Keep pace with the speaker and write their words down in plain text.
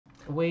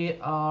we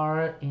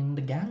are in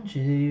the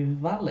Ganges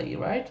Valley,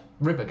 right?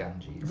 River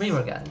Ganges.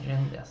 River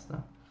Ganges, yes.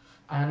 No.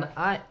 And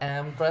I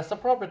am dressed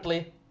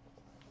appropriately.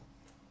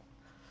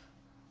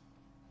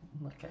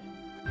 Okay.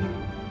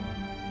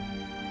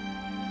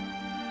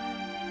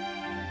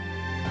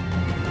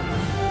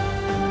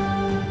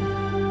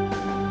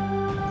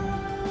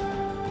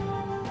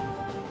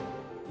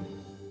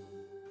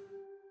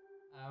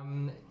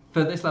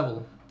 For this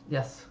level,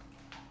 Yes.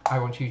 I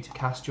want you to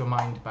cast your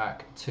mind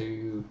back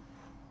to,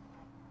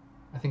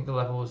 I think the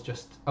level was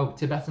just,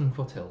 Tibetan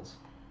foothills.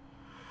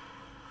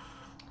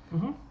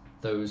 Mm-hmm.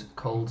 Those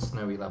cold,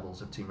 snowy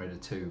levels of Tomb Raider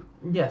 2.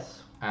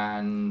 Yes.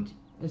 And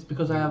It's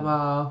because I have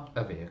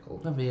a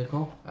vehicle. a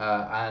vehicle.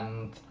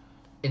 And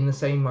in the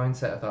same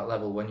mindset of that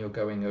level, when you're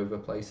going over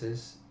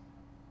places,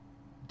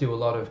 do a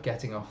lot of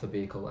getting off the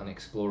vehicle and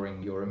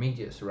exploring your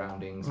immediate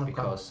surroundings,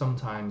 because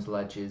sometimes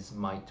ledges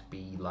might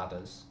be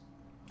ladders,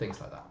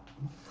 things like that.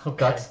 Okay.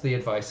 That's the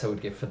advice I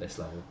would give for this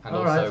level. And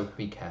All also, right.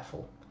 be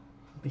careful.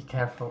 Be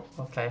careful.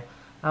 Okay.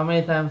 How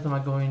many times am I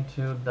going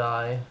to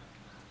die?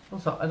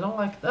 Also, I don't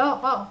like.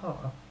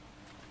 Oh.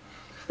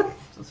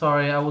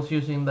 Sorry, I was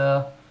using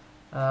the.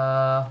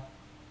 Oh,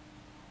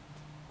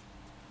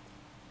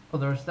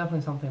 there's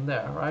definitely something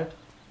there, right?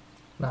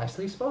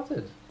 Nicely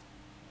spotted.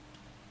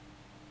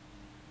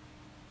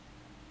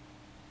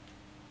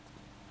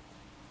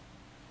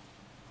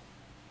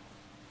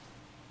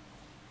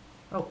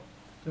 Oh,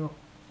 zero.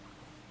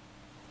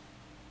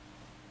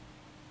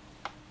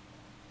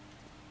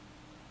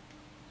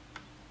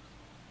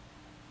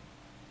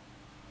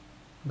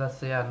 That's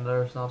the end.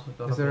 There's not.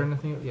 Is there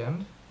anything at the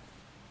end?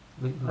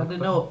 I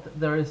didn't know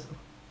there is.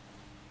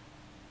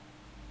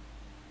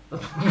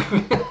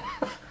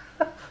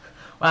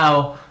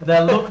 Wow,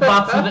 the look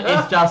button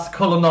is just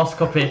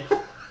colonoscopy.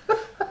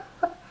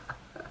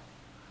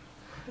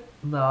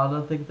 No, I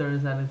don't think there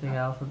is anything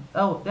else.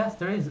 Oh, yes,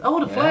 there is. Oh,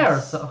 the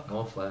flares!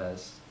 More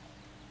flares.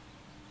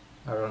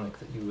 Ironic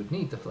that you would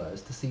need the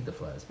flares to see the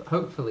flares, but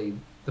hopefully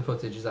the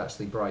footage is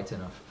actually bright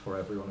enough for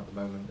everyone at the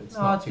moment. It's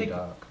not too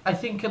dark. I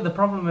think the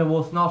problem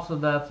was not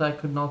that I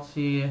could not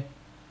see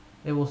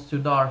it was too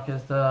dark.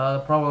 Is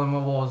the problem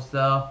was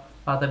the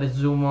fact that it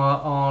zoomed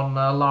on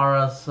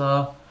Lara's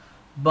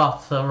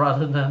butt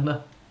rather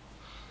than.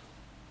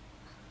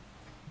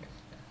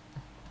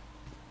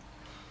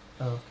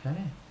 Okay.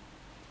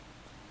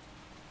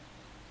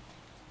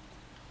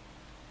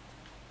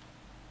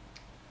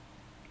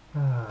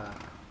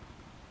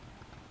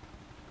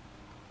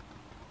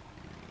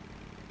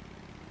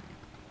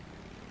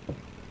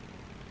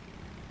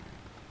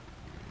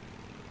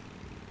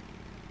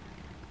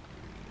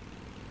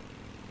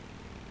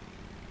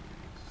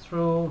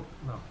 Through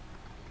no.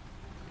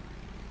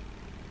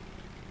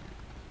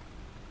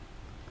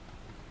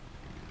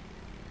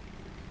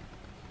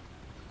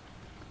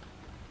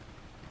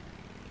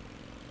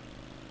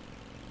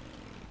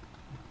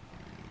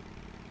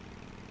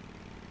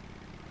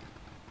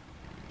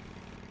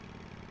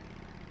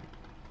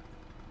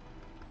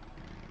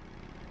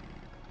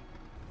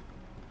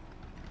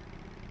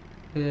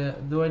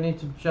 Do I need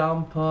to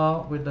jump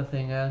with the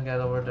thing and get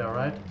over there,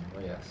 right?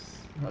 Oh, yes.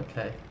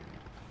 Okay.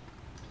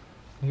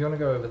 You want to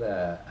go over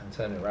there and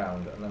turn it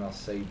around, and then I'll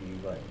save you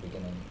right at the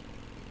beginning.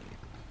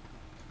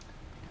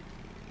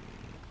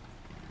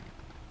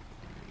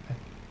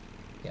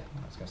 Yeah,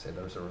 I was going to say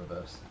there's a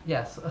reverse.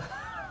 Yes.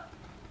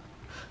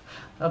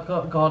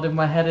 Oh God, in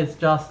my head it's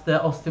just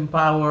the Austin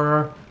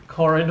Power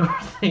corridor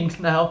thing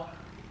now.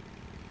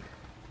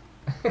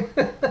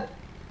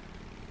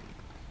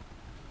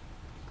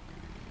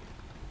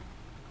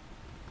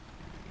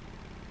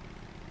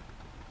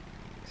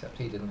 Except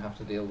he didn't have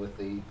to deal with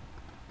the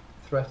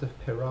threat of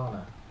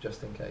piranha,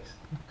 just in case.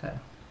 Okay.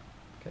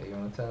 Okay, you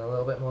want to turn a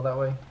little bit more that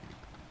way?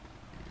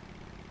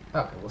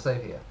 Okay, we'll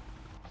save here.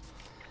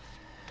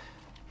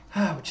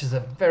 Which is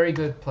a very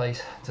good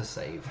place to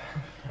save.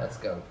 Let's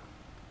go.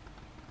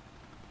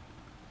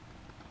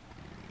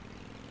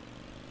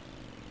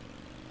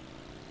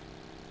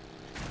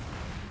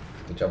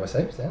 Good job I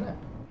saved, isn't it?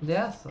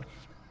 Yes.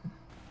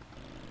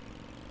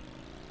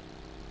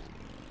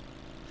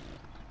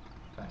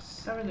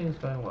 Nice. Everything is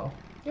going well.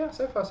 Yeah,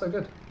 so far so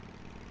good.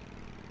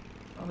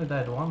 Only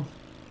died once.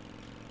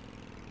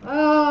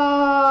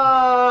 Ah!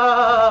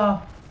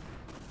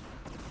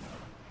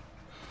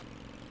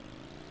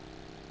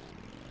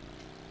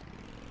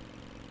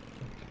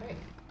 Okay.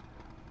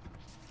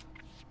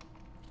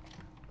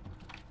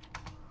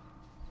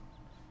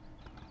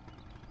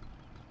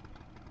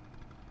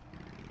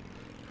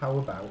 How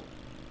about?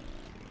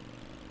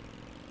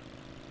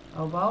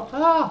 How about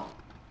ah?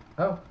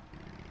 Oh.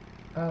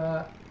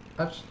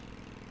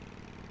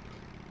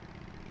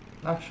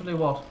 Actually,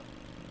 what?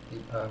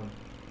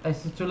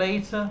 Is it too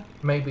late?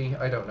 Maybe,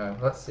 I don't know.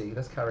 Let's see.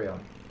 Let's carry on.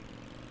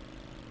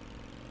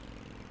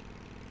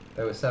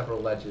 There were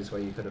several ledges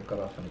where you could have got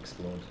off and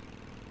explored.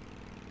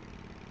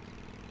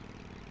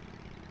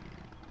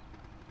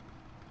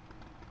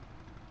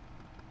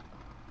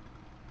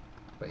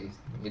 But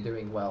you're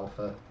doing well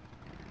for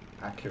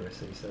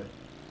accuracy, so...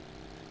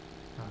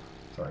 Oh,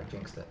 sorry, I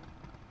jinxed it.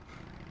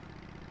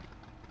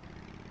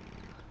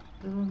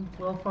 Doing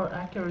well for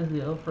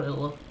accuracy,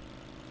 Alfredo.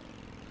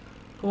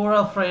 Poor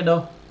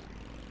Alfredo.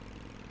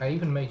 I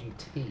even made you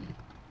tea.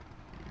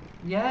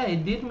 Yeah,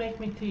 it did make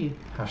me tea.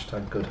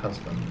 Hashtag good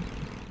husband.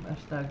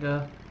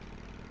 Hashtag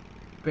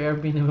bare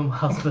minimum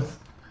husband.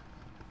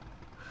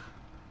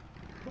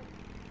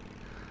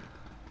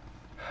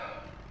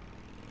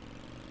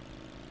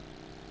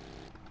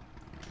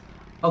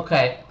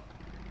 Okay.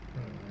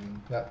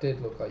 That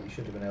did look like you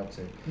should have been able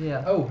to.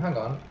 Yeah. Oh, hang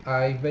on.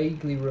 I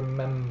vaguely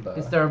remember.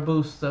 Is there a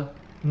booster?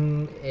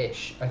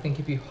 Ish. I think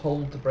if you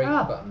hold the brake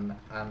Ah. button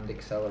and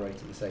accelerate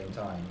at the same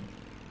time,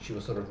 she will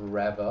sort of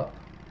rev up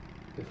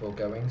before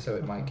going, so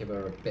it might give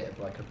her a bit of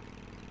like a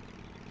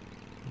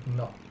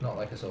not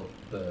like a sort of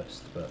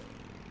burst, but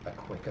a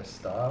quicker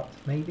start,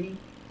 maybe.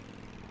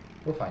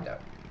 We'll find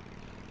out.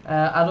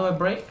 How do I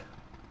brake?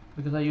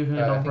 Because I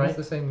usually I don't think brake. it's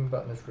the same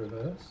button as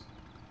reverse.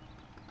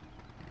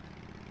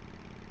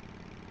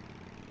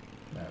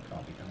 No, it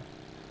can't be, can it?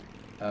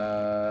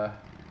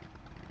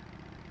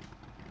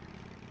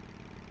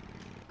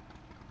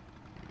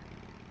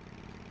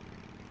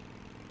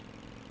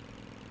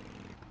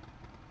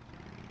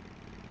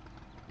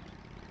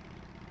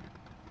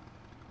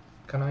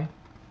 Can I? It's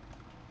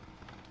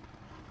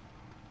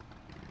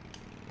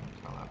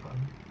not that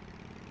button.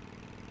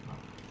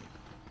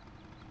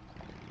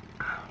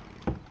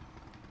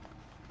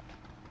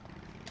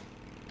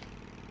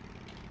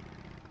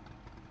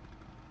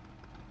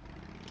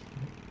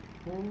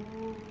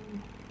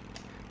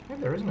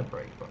 Maybe there isn't a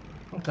brake button.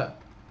 Okay.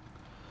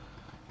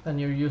 Then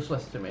you're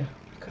useless to me. I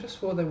could have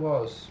swore there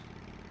was.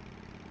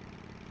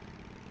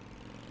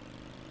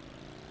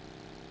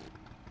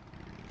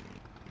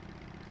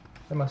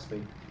 There must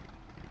be.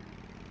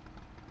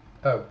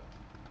 Oh.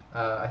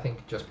 I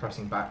think just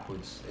pressing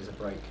backwards is a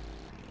brake.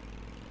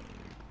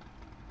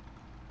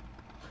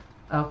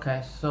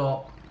 Okay,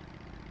 so...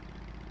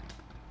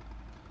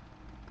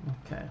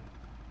 Okay.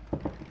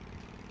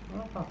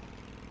 Oh.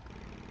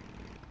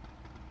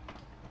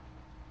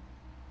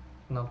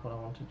 Not what I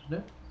wanted to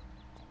do.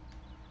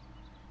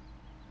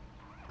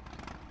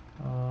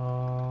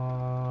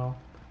 Oh!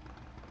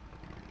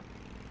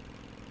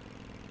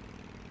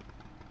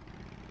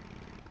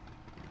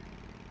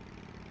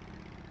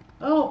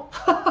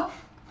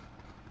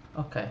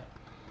 Okay.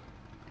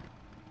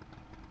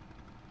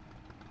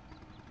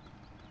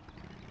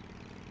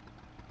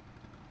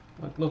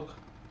 Look.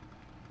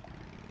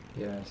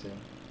 Yeah, I see.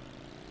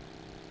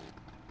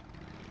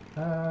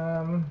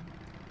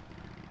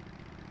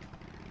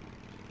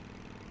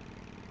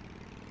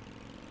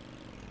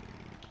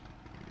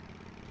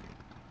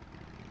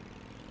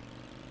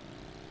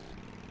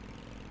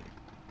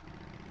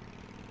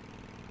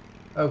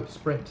 Oh,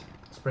 sprint.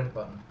 Sprint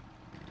button.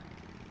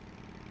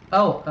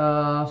 Oh,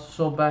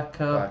 so back...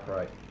 Back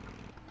right.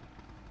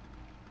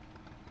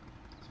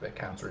 It's a bit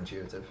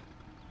counterintuitive.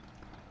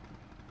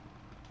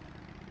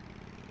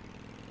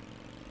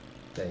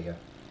 There you go.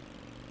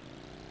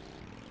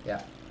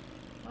 Yeah.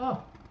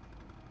 Oh.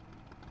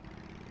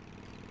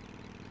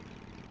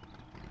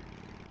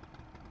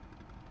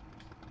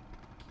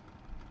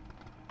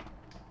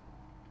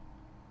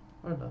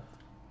 Where the...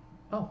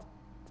 Oh.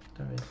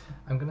 There is.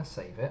 I'm gonna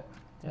save it.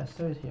 Yes,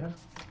 there is here.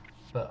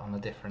 But on a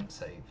different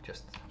save,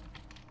 just...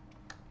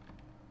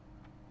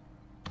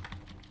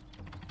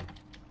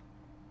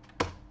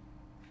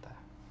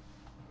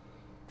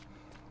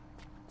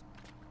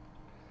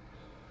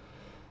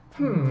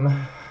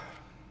 there.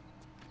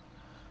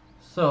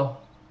 So...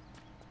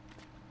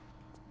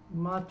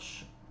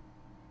 Much...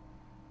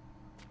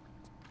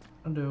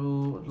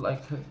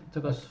 Like, it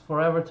took us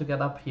forever to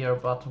get up here,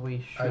 but we I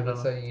shouldn't... would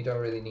say you don't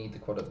really need the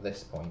quad at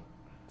this point.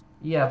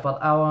 Yeah,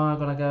 but how am I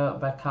gonna go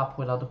back up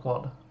without the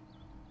quad?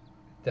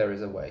 There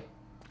is a way.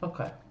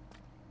 Okay.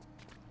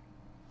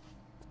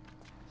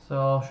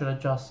 So, should I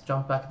just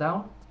jump back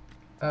down?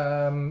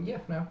 Yeah,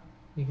 no.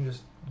 You can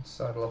just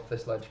sidle off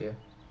this ledge here.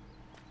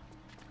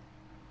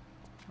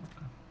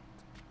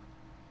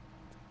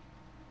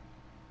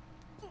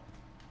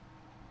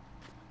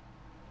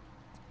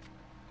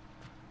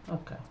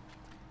 Okay.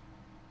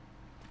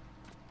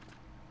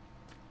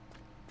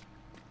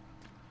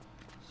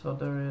 So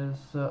there is...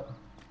 I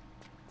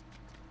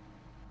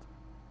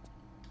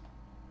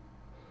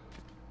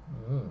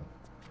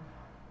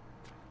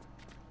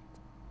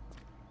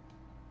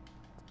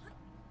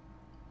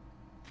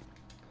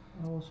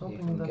was You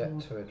hoping can that get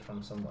would... to it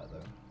from somewhere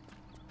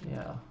though.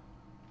 Yeah.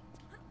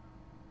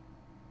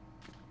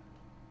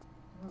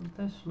 Well,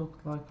 this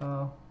looked like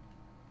a...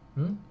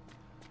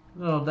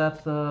 No,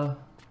 that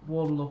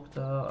wall looked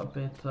a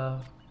bit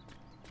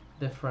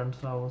different,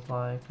 so I was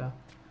like...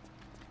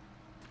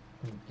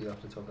 You'll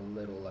have to talk a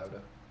little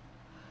louder.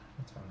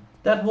 That's fine.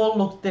 That wall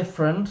looked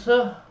different.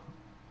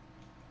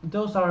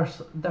 Those are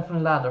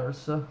definitely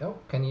ladders. Oh,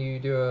 can you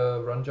do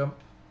a run jump?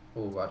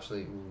 Oh,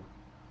 actually, ooh.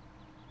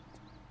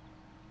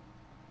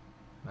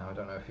 No, I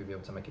don't know if you'll be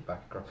able to make it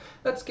back across.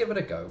 Let's give it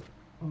a go.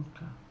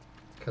 Okay.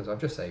 Because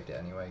I've just saved it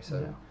anyway, so...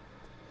 Yeah.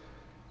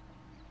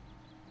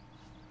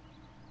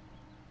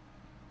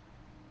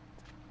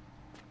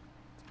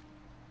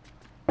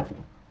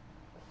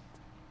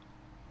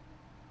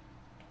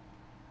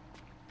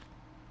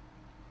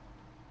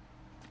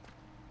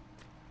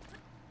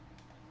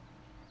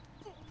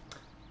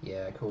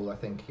 Okay, cool. I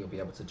think you'll be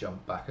able to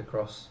jump back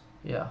across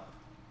Yeah.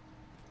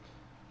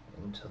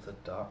 into the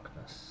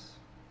darkness.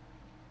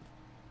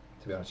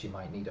 To be honest, you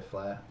might need a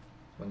flare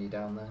when you're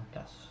down there.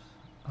 Yes.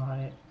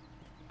 I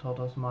thought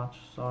as much,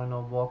 so I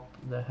know what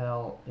the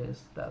hell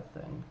is that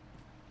thing.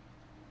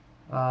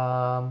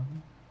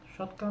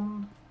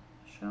 Shotgun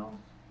shells?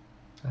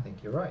 I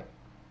think you're right.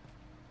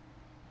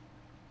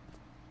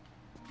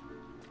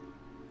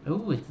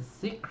 Ooh, it's a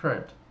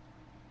secret.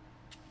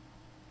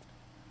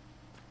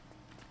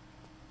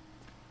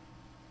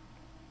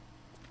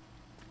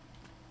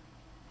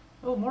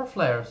 Oh, more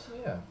flares.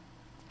 Yeah.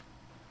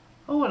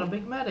 Oh, and a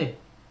big Maddie.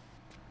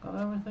 Got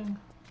everything?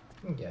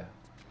 Yeah.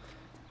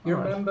 You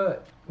Alright. remember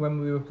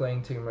when we were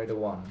playing Tomb Raider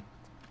 1?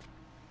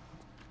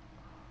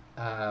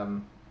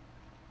 Oh,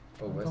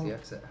 where's the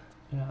exit?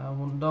 Yeah, I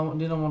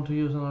didn't want to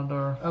use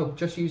another... Oh,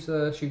 just use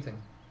the shooting.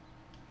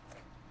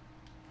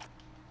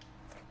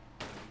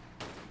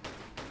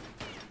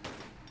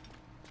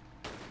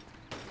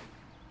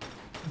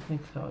 I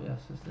think so, yes,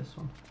 it's this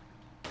one.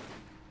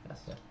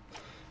 Yes. Yeah.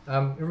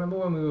 Remember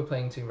when we were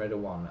playing Tomb Raider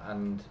 1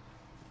 and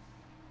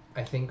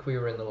I think we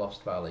were in the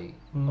Lost Valley,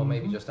 or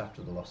maybe just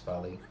after the Lost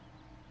Valley,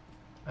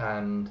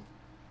 and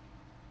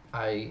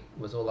I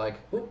was all like,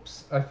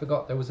 oops, I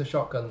forgot there was a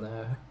shotgun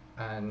there,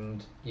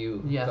 and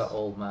you got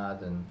all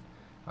mad and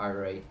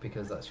irate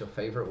because that's your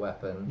favourite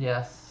weapon.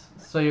 Yes,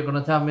 so you're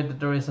gonna tell me that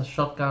there is a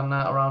shotgun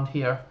around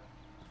here?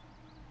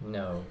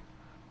 No.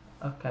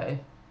 Okay.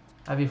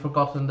 Have you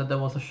forgotten that there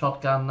was a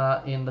shotgun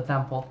in the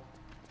temple?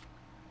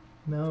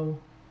 No.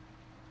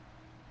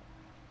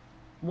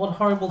 What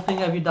horrible thing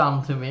have you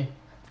done to me?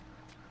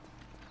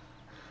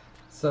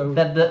 So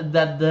That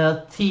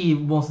the tea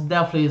most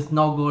definitely is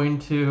not going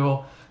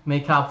to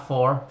make up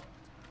for.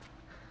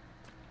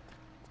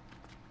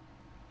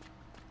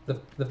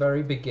 the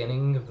very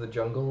beginning of the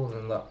jungle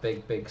and that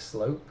big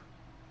slope,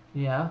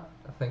 Yeah.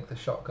 I think the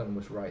shotgun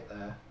was right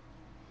there.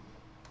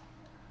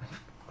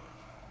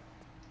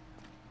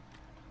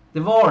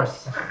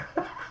 Divorce!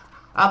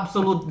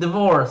 Absolute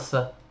divorce!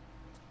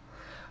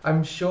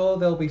 I'm sure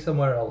there'll be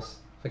somewhere else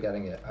for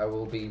getting it. I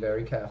will be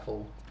very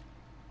careful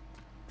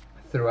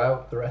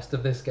throughout the rest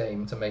of this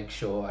game to make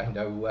sure I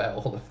know where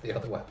all of the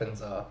other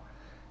weapons are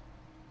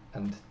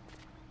and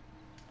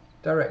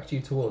direct you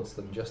towards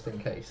them just in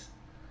case.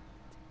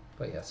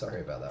 But yeah, sorry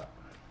about that.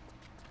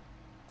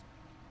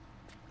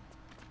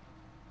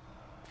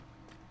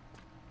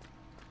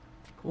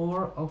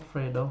 Poor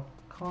Alfredo.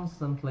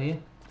 Constantly.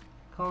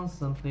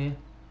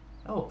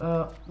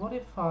 Oh, what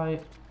if I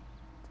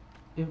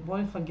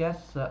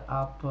get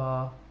up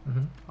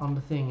on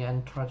the thing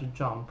and try to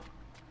jump?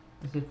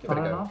 Is it Give it a far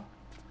go. enough?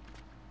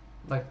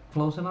 Like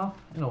close enough?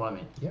 You know what I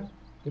mean? Yeah,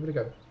 give it a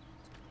go.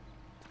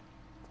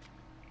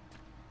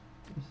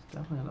 It's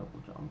definitely a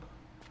double jump.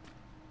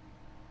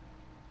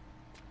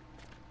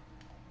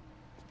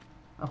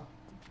 Oh,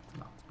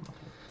 no, not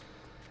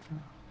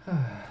yet.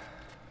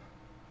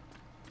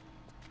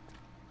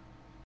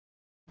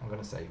 I'm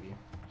gonna save you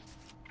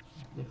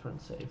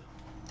Different save.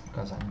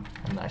 because I'm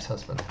a nice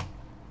husband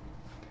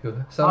who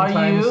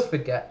sometimes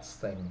forgets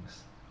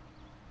things.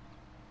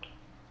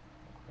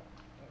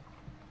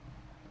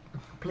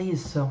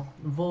 Please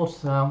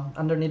vote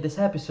underneath this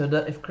episode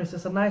if Chris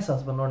is a nice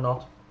husband or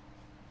not.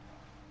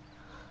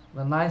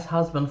 The nice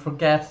husband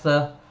forgets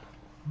to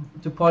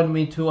point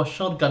me to a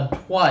shotgun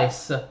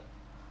twice. So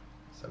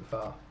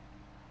far.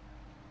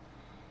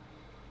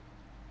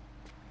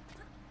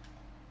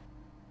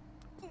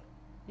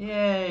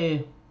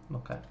 Yay!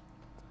 Okay.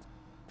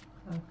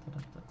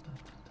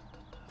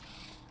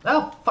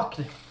 Oh, fuck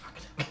it.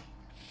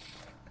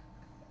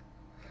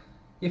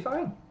 You're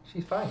fine.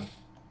 She's fine.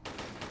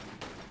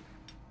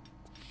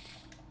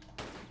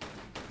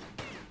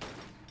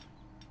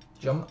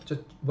 Jump,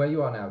 just where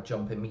you are now,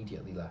 jump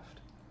immediately left.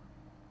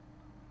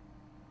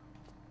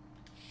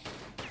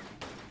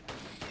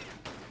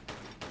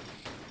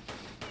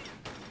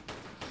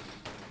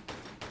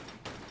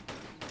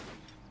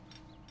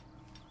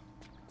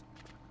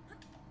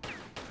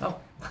 Oh,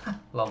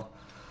 love.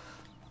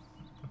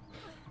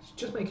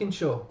 Just making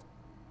sure.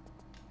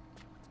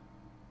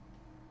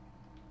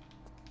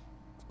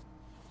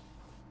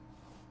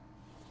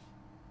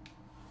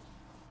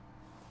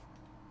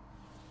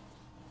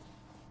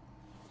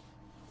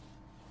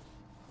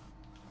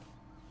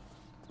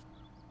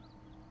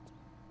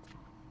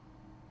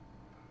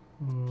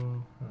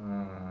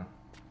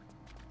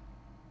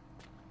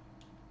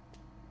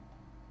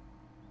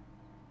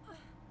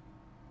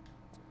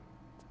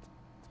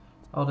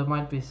 Oh, there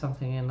might be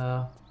something in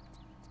the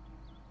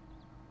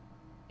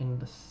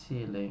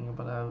ceiling,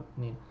 but I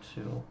need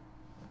to.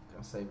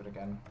 I'll save it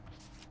again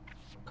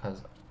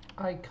because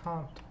I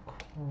can't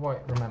quite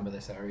remember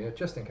this area,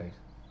 just in case.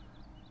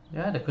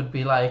 Yeah, there could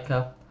be like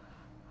an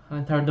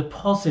entire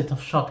deposit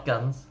of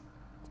shotguns.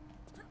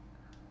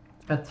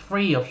 A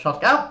 3 of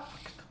shotgun.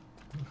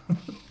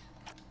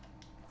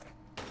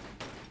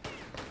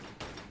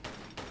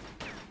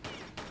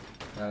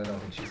 No, I don't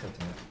think she's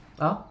hitting it.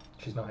 Oh?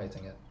 She's not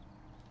hitting it.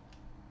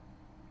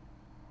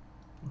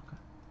 Okay.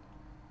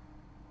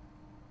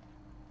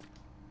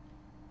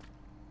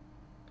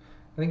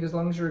 think as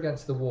long as you're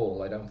against the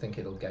wall, I don't think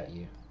it'll get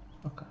you.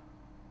 Okay.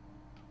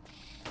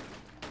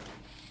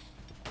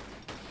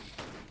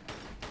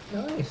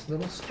 Nice,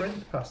 little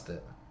sprint past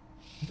it.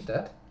 Is it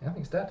dead? Yeah, I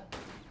think it's dead.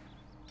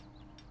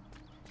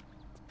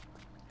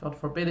 God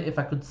forbid if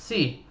I could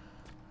see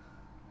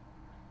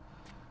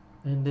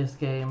in this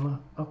game.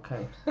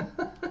 Okay.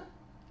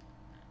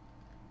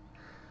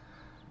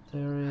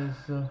 There is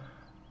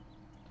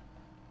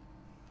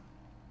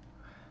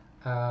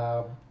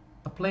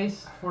a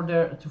place for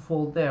there to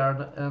fall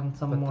there and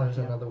some but more there's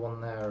here. another one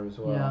there as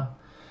well. Yeah.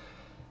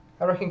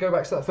 I reckon go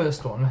back to that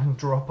first one and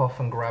drop off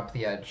and grab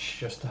the edge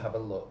just to have a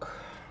look.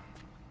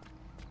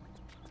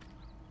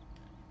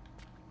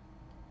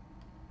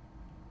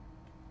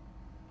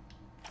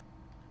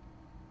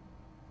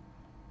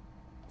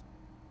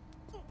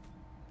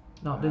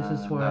 No, this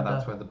is where no,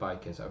 that's where the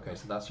bike is. Okay,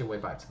 so that's your way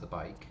back to the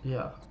bike.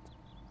 Yeah.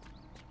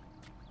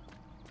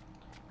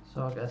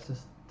 So I guess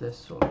it's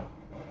this one.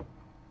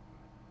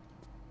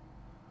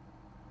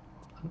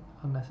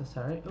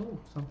 Unnecessary. Oh,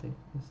 something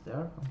is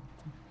there.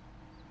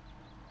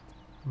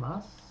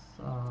 Mass.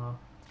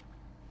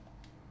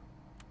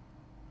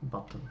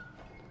 Button.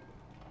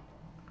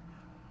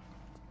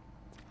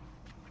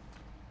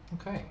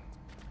 Okay.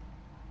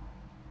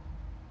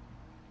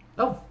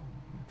 Oh,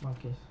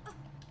 monkeys.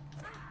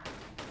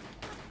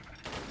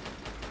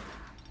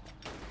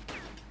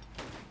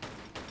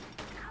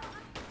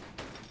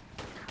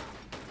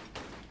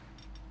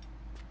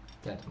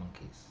 Dead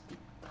monkeys.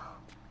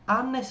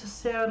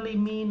 Unnecessarily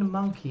mean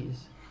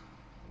monkeys.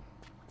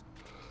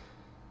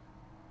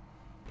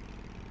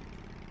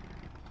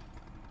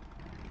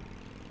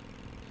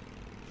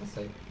 Let's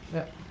see.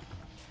 Yeah.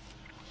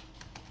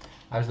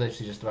 I was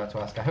literally just about to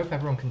ask. I hope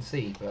everyone can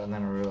see, but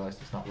then I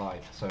realised it's not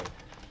live. So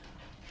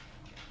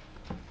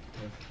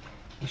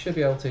you should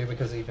be able to,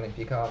 because even if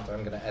you can't,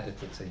 I'm going to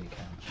edit it so you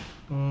can.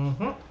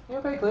 Mm-hmm. You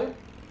okay, Clue?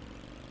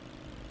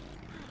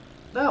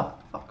 No.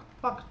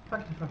 Fuck.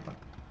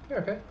 You're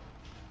okay.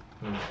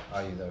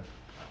 Are you though?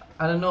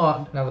 I don't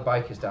know. Now the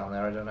bike is down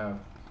there. I don't know.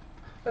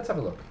 Let's have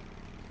a look.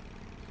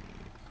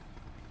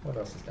 What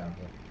else is down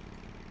here?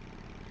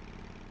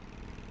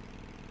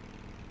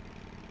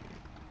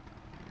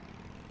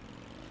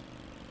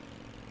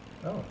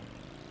 Oh.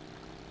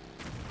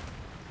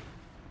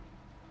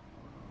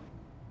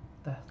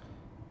 That.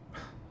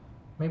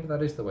 Maybe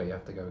that is the way you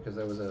have to go, because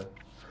there was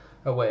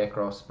a way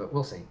across, but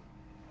we'll see.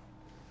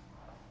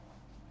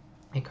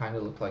 It kind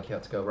of looked like you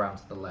had to go around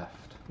to the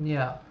left.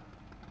 Yeah.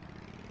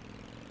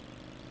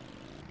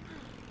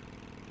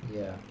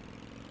 Yeah.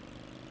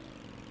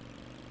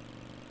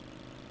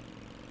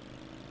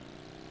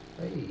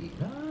 Hey,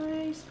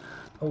 nice.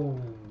 Oh.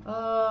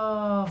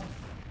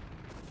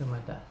 To my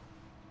death.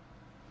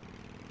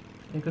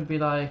 It could be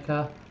like,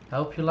 I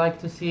hope you like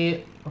to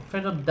see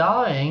Alfredo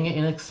dying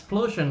in an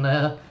explosion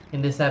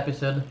in this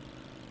episode.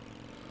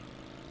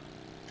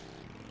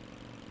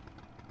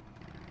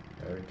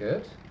 Very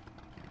good.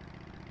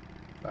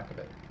 Back a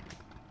bit.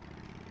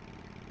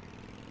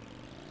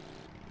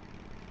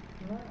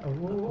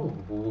 Ooh.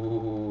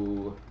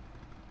 Ooh.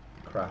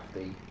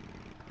 Crafty.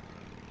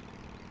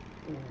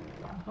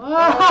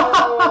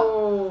 Oh.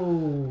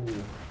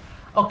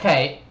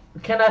 Okay,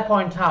 can I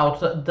point out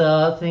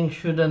the thing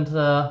shouldn't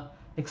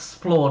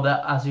explode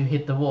as you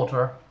hit the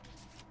water?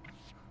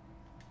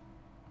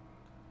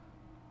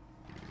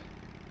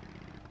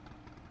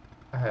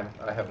 I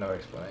have no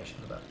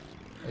explanation of that.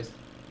 It's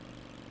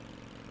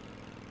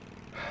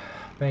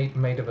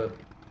made of a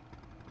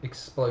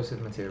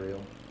explosive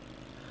material.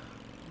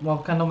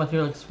 What kind of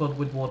material explodes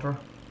with water?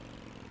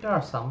 There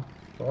are some.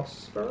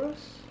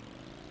 Phosphorus?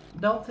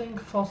 Don't think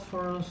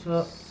phosphorus.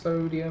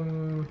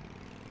 Sodium.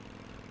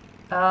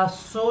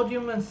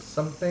 Sodium and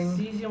Something?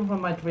 cesium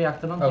might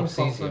react. I don't Oh,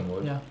 think cesium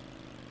would. Yeah.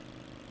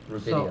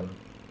 Rubidium.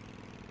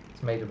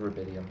 It's made of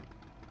rubidium.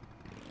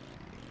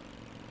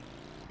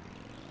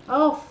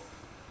 Oh,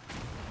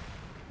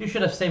 you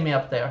should have saved me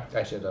up there.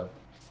 I should have.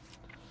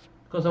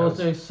 Because I was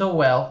doing so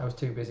well. I was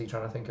too busy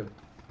trying to think of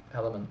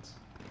elements.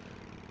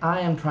 I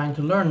am trying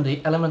to learn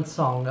the element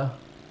song.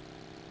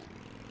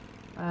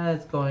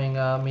 It's going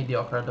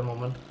mediocre at the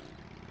moment.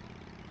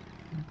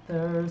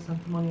 There's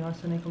antimony,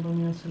 arsenic,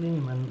 aluminum,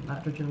 selenium, and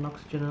nitrogen, and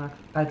oxygen, and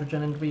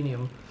hydrogen, and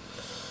rhenium.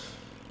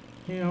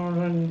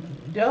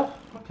 Yeah,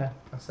 okay.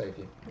 I'll save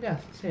you.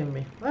 Yes, save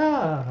me.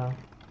 Ah.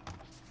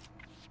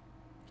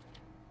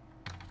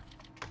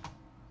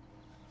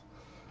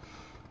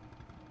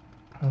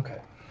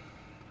 Okay.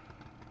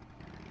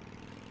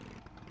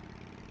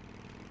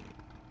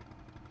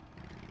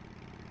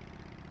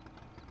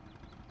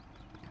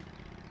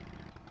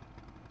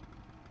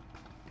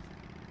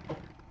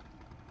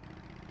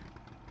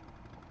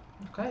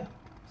 Okay,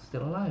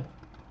 still alive.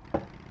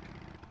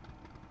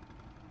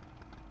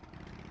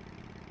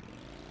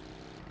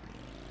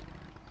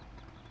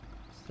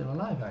 Still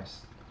alive.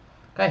 Nice.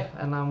 Okay,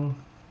 and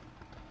I'm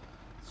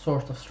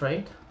sort of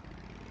straight.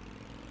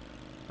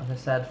 As I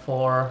said,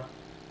 for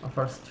the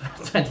first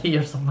 20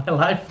 years of my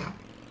life.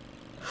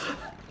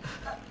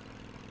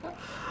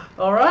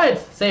 Alright,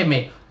 save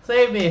me.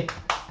 Save me.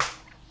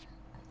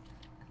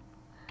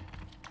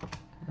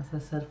 I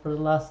said, for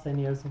the last 10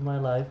 years of my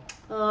life.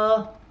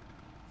 So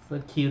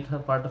cute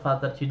apart the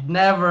fact that you'd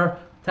never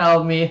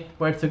tell me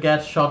where to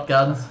get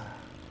shotguns.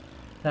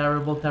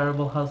 Terrible,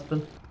 terrible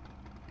husband.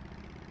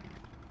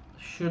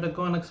 Should I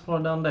go and explore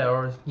down there,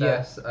 or is that...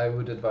 Yes, I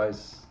would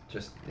advise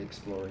just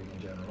exploring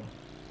in general.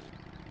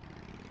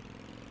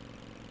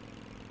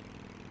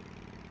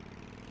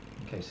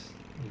 In case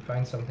you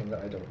find something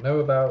that I don't know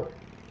about,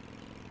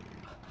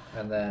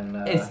 and then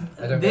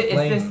I don't get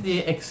blamed. Is this the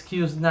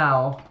excuse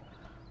now?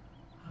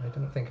 I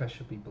don't think I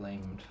should be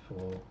blamed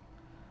for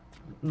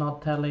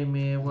not telling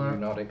me where... you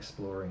not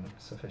exploring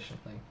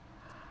sufficiently.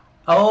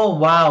 Oh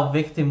wow,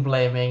 victim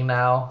blaming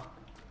now.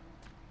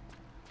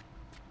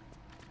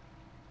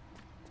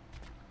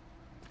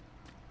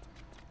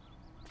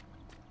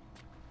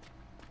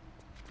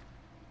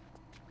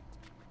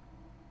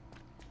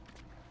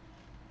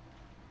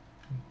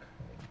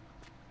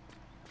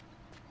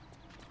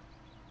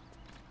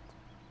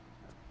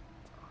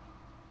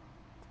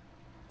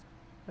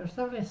 There's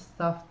definitely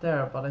stuff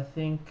there, but I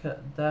think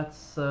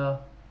that's...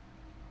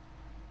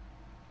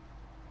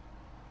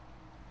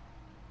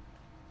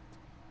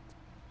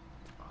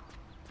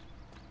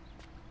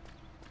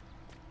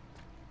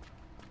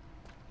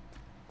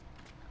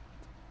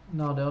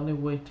 No, the only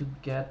way to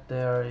get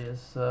there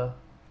is...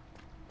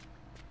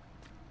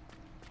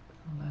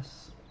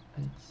 unless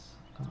it's...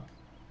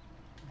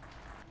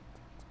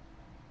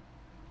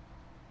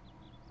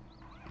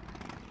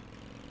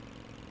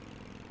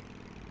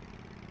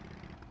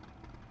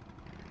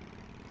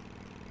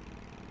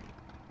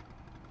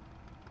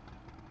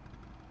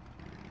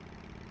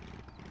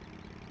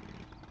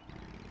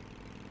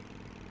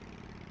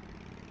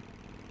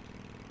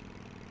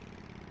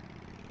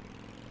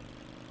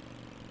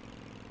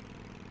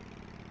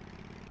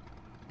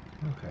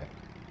 Okay.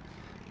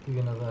 Do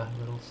another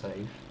little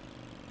save.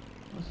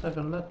 One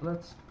second,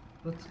 let's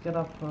get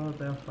up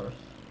there first.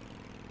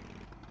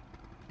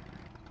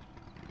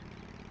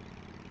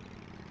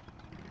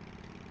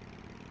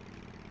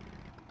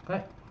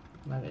 Okay,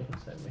 maybe you can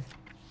save me.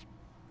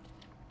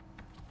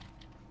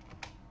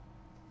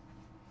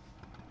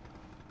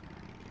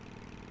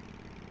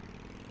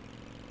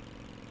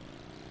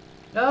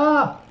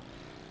 Ah!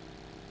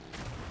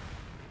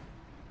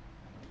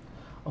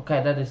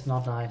 Okay, that is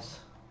not nice.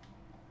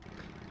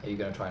 Are you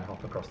going to try and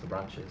hop across the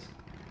branches?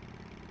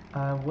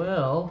 I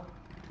will.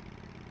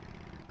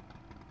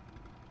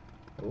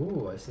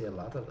 Oh, I see a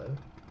ladder though.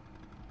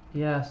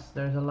 Yes,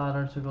 there's a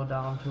ladder to go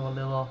down to a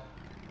little...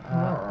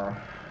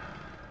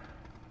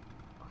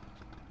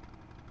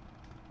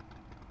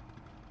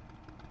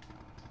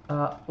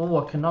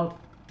 oh, I cannot...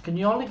 Can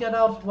you only get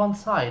out one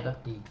side?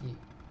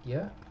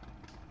 Yeah.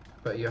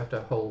 But you have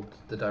to hold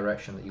the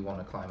direction that you want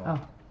to climb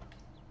up.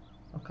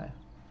 Oh. Okay.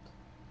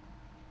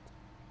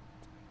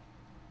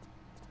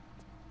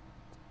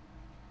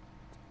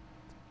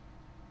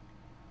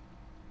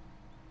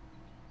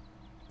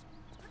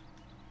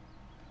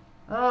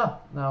 Ah,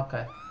 no,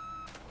 okay.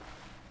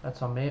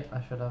 That's on me.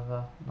 I should have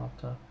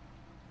not...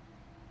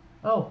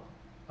 Oh,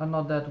 I'm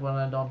not dead when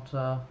I don't...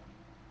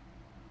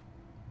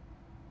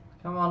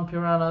 Come on,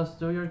 piranhas,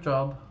 do your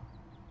job.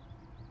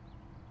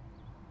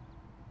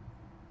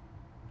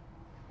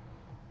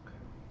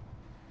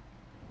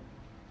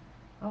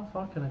 How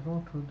far can I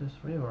go through this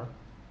river?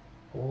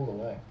 All the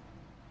way.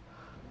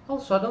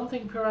 Also, I don't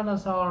think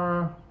piranhas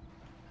are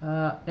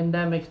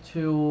endemic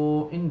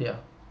to India.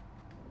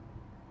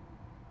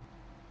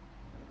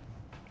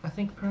 I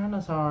think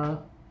piranhas are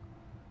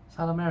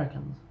South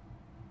Americans.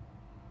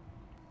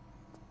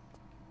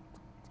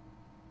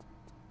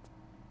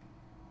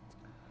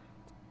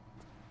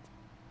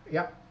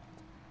 Yeah.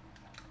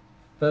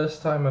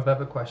 First time I've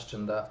ever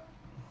questioned that.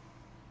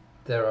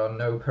 There are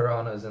no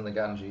piranhas in the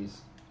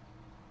Ganges.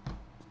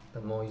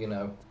 The more you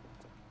know.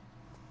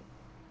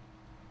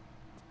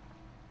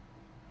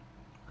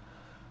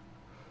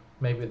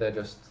 Maybe they're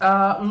just...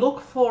 Look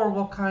for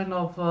what kind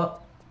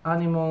of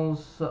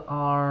animals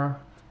are...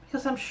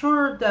 Because I'm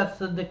sure that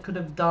they could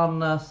have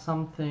done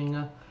something...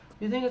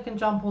 you think I can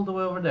jump all the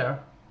way over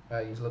there?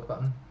 use look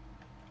button.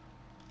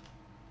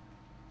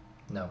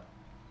 No.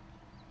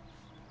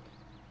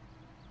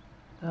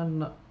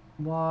 Then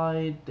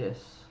why this?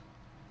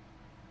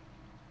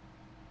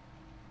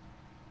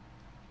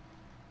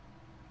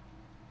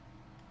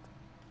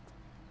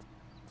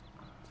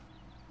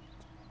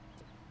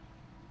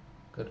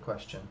 Good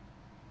question.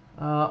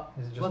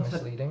 Is it just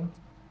misleading?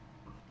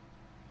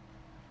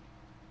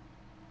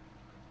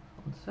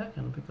 One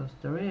second, because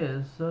there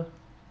is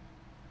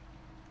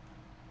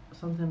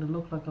something that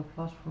looks like a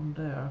platform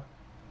there.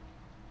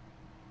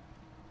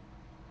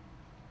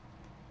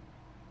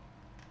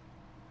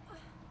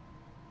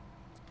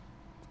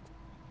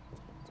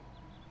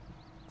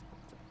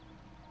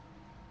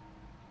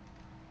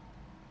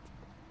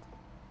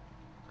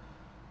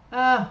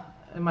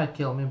 It might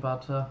kill me,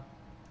 but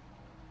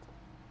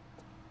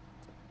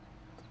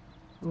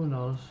who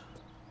knows?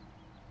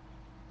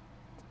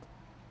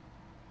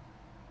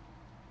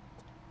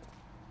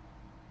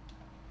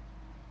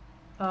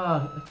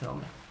 It kill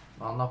me.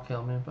 Well, not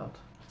kill me, but...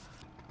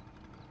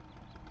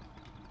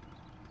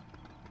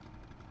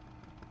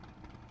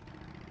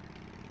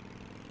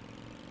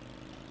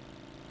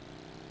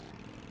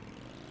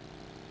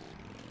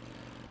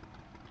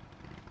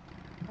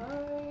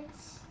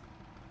 Nice.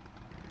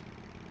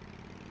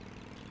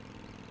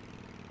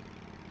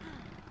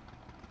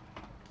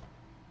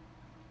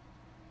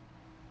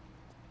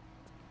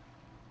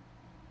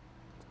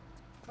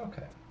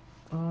 Okay.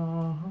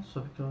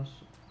 Also because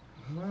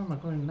where am I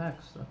going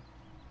next? Over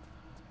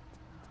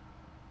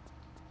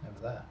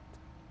there.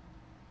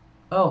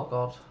 Oh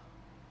god.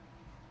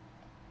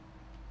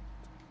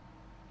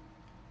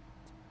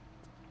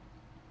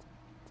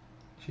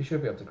 She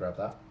should be able to grab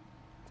that.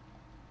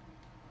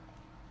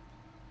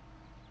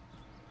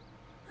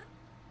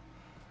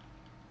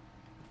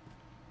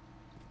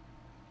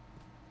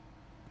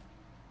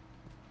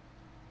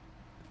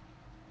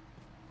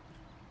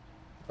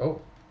 Oh,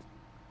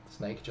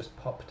 snake just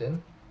popped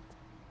in.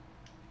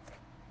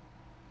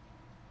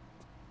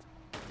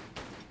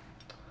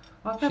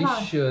 She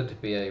should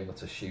be able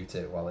to shoot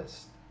it while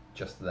it's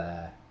just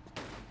there.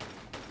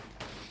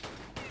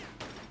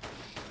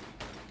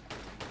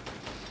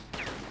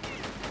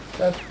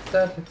 Dead,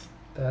 dead, it's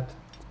dead.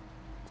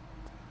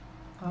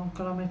 I'm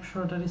gonna make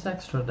sure that it's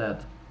extra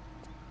dead.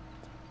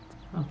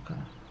 Okay.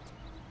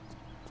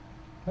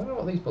 I don't know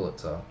what these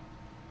bullets are.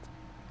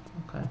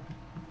 Okay.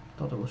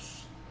 Thought it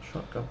was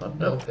shotgun, but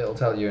no. It'll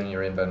tell you in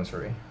your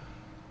inventory.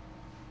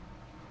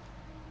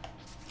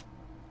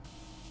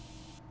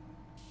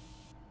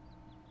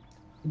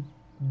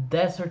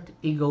 Desert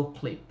Eagle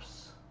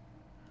clips.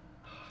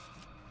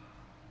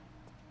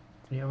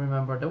 You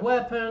remember the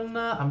weapon?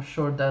 I'm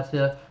sure that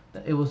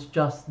it was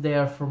just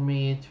there for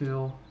me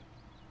to.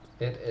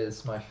 It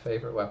is my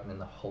favorite weapon in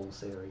the whole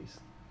series.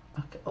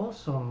 Okay,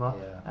 awesome.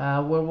 Yeah.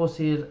 Where was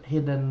it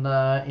hidden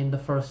in the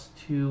first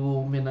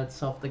 2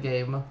 minutes of the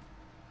game?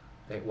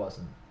 It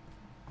wasn't.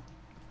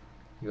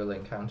 You'll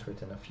encounter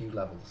it in a few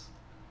levels.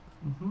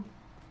 Mm-hmm.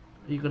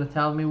 Are you gonna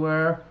tell me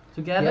where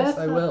to get it? Yes,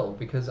 I will,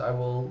 because I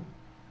will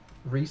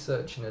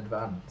research in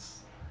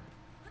advance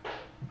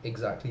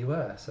exactly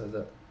where, so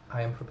that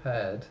I am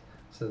prepared,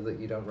 so that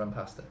you don't run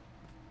past it.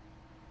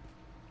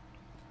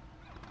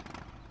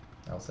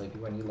 I'll save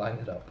you when you line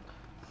it up.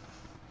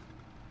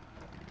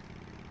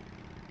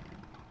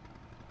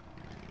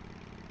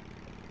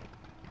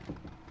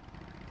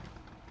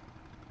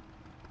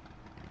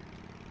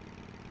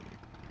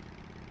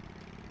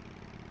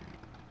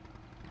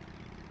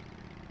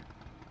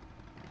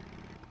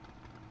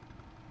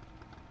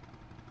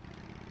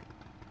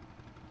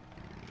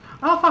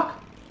 Oh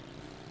fuck!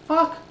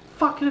 Fuck!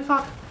 Fuckity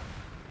fuck!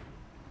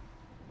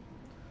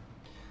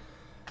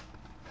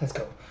 Let's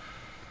go.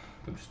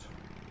 Boost.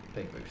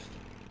 Big boost.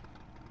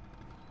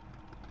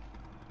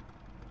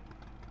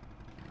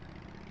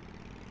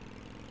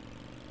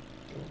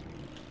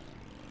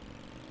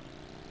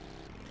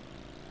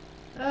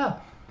 Yeah.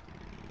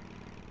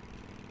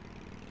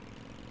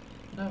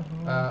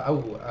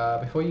 No.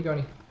 Before you go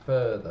any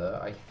further,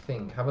 I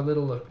think have a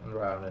little look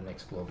around and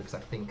explore, because I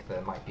think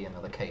there might be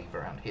another cave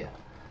around here.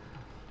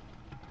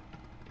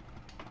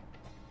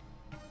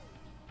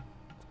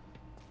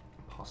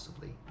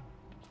 Possibly.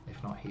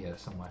 If not here,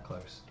 somewhere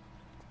close.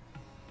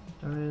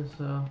 There is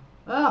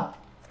ah!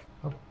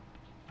 Oh.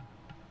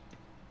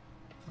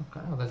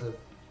 Okay. Oh, there's a...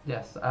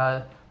 Yes,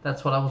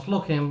 that's what I was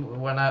looking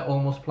when I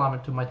almost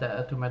plummeted to my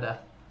death.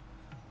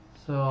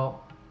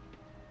 So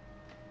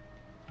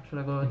should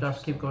I go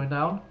just keep going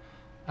down?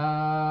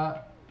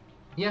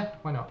 Yeah,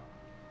 why not?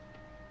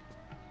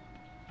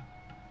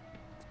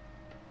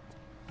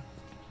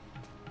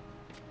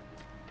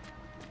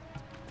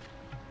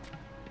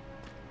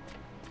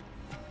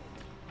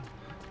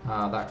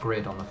 That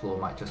grid on the floor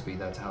might just be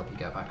there to help you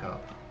get back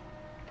up.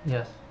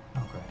 Yes.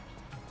 Okay.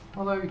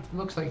 Although it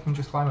looks like you can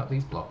just climb up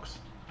these blocks.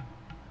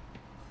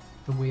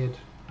 The weird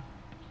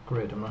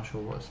grid, I'm not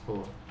sure what it's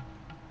for.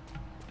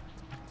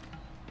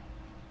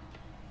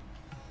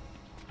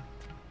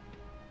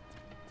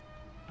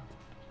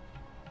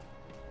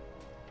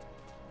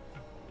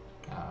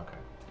 Okay.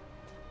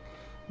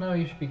 No,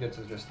 you should be good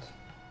to just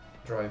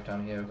drive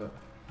down here, but...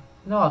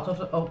 No, I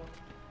thought. Oh,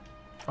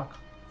 fuck.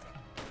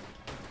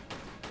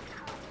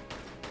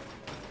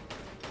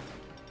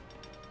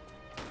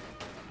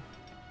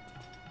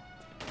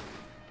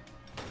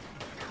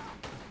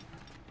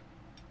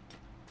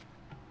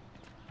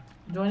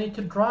 Do I need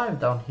to drive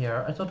down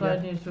here? I thought Yeah. I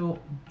need to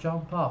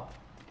jump up.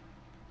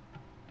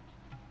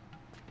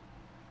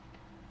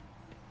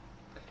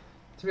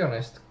 To be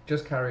honest,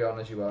 just carry on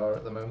as you are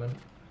at the moment.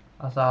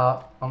 As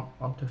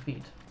on 2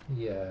 feet.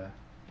 Yeah.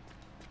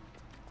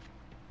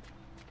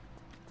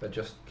 But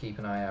just keep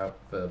an eye out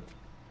for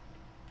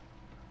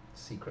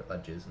secret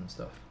ledges and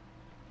stuff.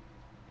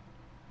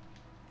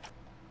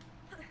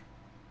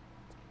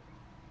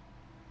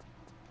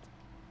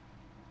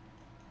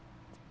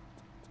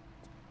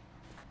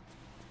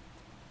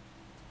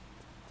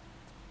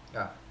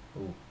 Ah,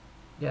 ooh.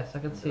 Yes, I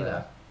can see There.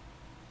 that.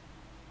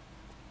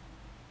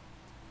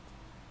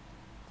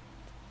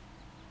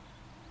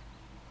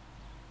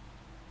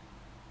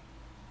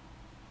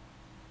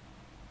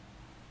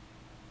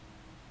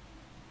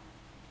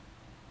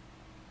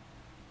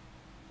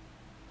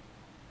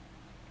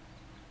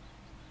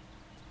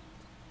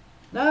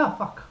 Ah,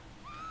 fuck.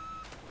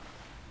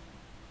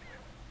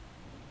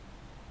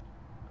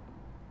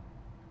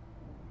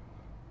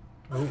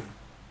 Ooh.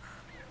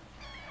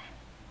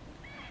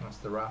 That's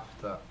the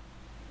raft that.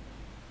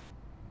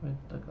 With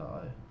the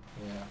guy.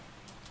 Yeah.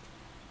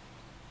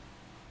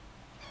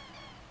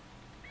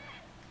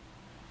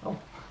 Oh.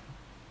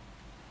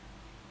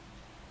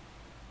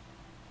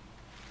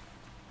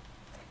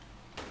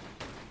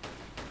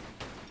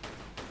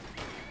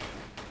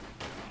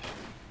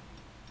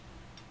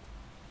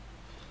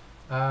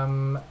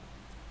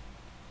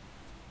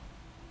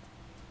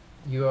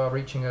 You are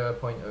reaching a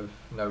point of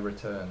no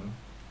return.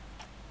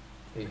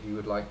 If you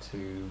would like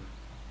to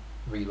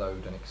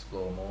reload and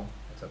explore more,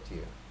 it's up to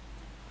you.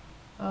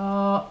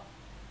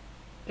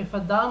 If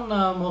I've done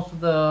most of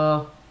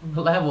the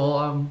level,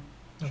 I'm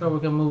sure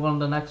we can move on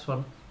to the next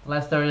one.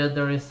 Unless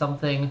there is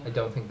something. I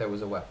don't think there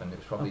was a weapon. It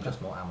was probably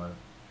just more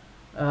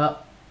ammo.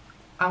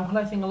 I'm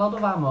collecting a lot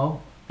of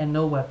ammo and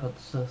no weapons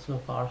so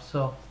far.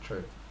 So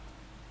True.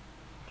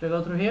 should I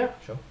go through here?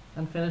 Sure.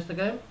 And finish the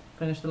game?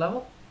 Finish the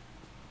level?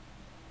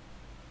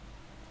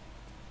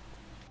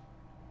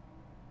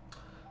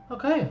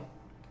 Okay.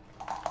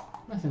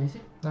 Nice and easy.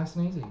 Nice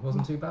and easy.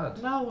 Wasn't too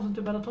bad. No, it wasn't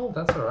too bad at all.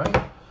 That's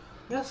alright.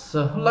 Yes,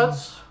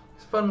 let's...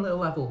 It's a fun little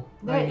level.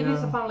 Yeah, it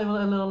is a fun little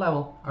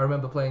level. I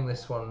remember playing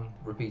this one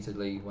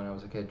repeatedly when I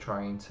was a kid,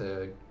 trying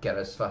to get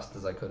as fast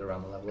as I could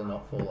around the level and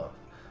not fall off.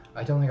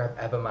 I don't think I've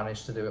ever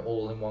managed to do it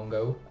all in one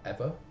go,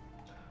 ever.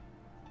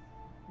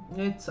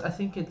 I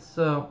think it's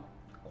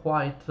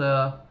quite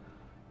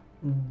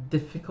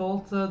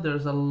difficult.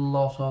 There's a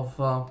lot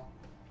of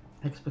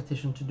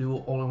expectation to do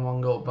all in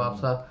one go,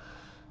 but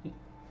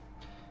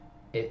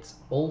it's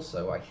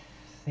also, I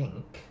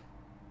think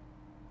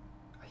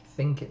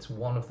it's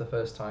one of the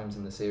first times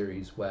in the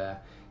series where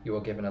you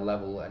are given a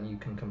level and you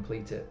can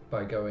complete it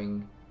by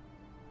going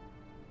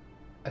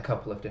a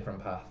couple of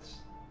different paths.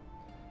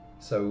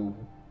 So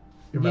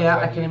remember yeah,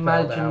 when I can you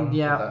imagine. fell down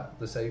Yeah,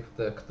 with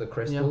the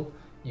crystal.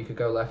 You could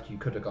go left, you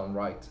could have gone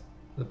right.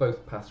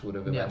 Both paths would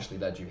have eventually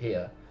led you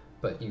here,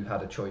 but you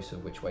had a choice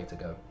of which way to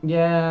go.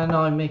 yeah.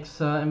 No, it makes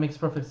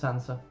perfect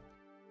sense.